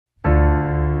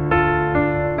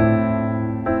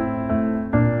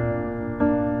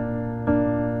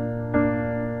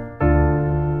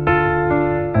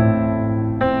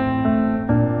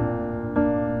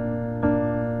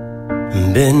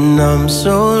Been numb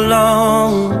so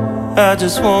long, I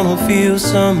just wanna feel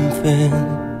something.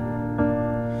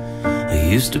 I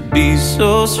used to be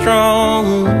so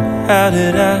strong, how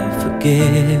did I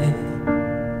forget?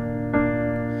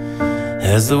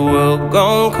 Has the world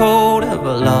gone cold? Have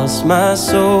I lost my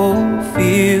soul?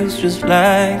 Feels just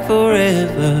like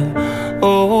forever.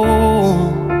 Oh,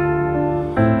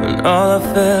 and all I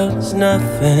felt is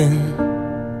nothing.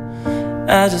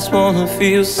 I just wanna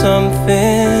feel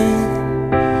something.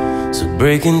 So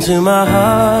break into my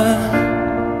heart,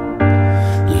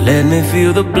 let me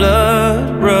feel the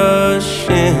blood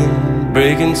rushing.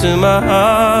 Break into my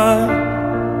heart,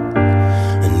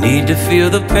 I need to feel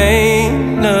the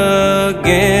pain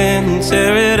again.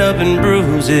 Tear it up and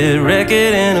bruise it, wreck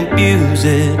it and abuse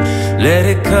it. Let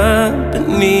it cut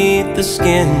beneath the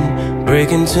skin.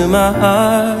 Break into my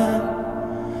heart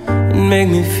and make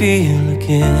me feel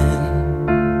again.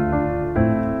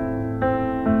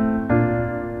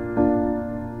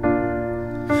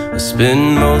 I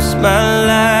spend most of my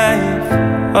life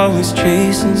always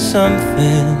chasing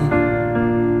something.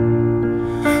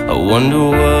 I wonder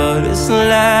what it's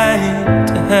like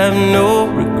to have no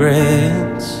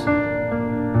regrets.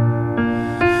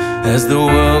 Has the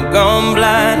world gone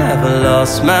blind? Have I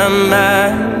lost my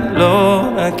mind?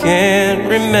 Lord, I can't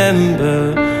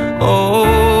remember.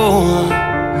 Oh,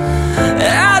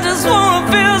 I just wanna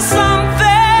feel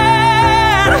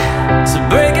something. So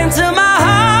break into my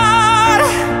heart,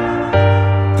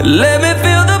 let me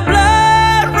feel the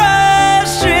blood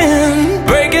rushing.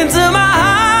 Break into my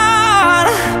heart,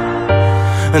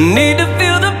 I need to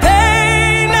feel the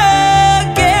pain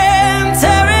again.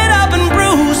 Tear it up and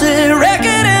bruise it, wreck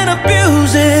it and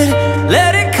abuse it.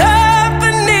 Let it cut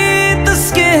beneath the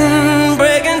skin.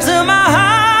 Break into my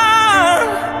heart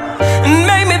and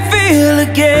make me feel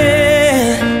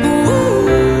again. Ooh.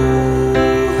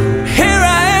 Here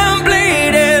I am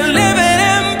bleeding, living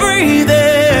and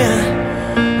breathing.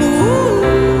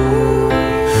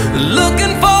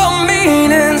 Looking for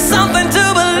meaning, something to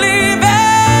believe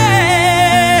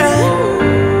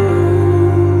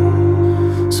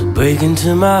in. So break into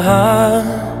my heart,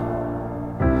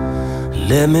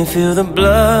 let me feel the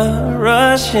blood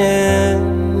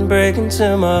rushing. Break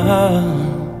into my heart.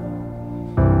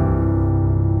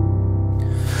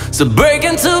 So break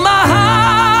into my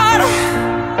heart,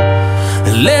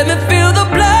 let me feel the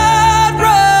blood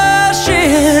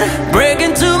rushing. Break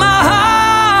into my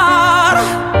heart,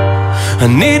 I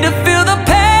need to feel the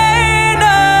pain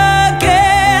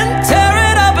again. Tear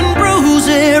it up and bruise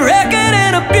it, wreck it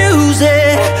and abuse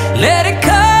it. Let it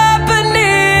cut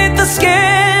beneath the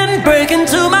skin. Break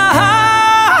into my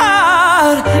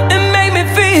heart and make me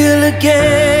feel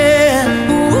again.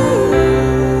 Ooh.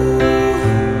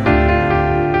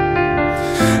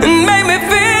 And make me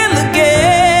feel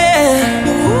again.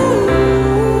 Ooh.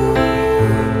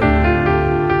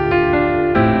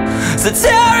 So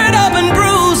tear it up and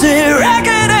bruise it, wreck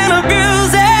it and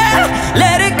abuse it.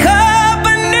 Let it cut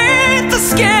beneath the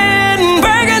skin.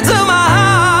 Break into my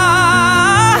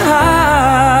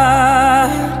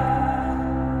heart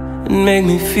and make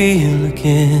me feel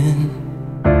again.